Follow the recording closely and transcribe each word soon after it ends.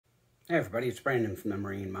Hey everybody, it's Brandon from the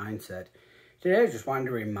Marine Mindset. Today I just wanted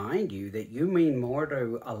to remind you that you mean more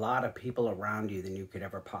to a lot of people around you than you could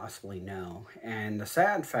ever possibly know. And the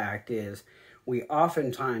sad fact is we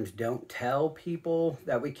oftentimes don't tell people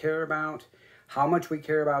that we care about how much we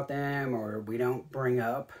care about them, or we don't bring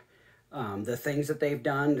up the things that they've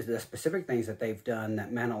done, the specific things that they've done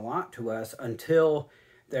that meant a lot to us until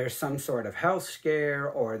there's some sort of health scare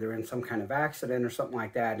or they're in some kind of accident or something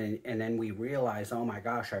like that. And then we realize, oh my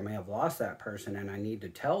gosh, I may have lost that person and I need to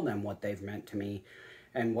tell them what they've meant to me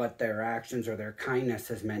and what their actions or their kindness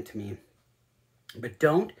has meant to me. But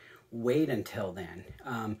don't wait until then.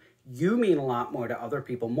 You mean a lot more to other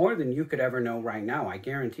people, more than you could ever know right now. I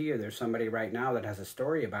guarantee you there's somebody right now that has a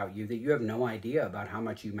story about you that you have no idea about how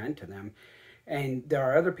much you meant to them. And there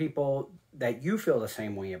are other people that you feel the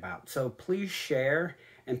same way about. So please share,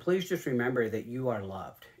 and please just remember that you are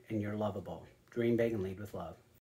loved and you're lovable. Dream big and lead with love.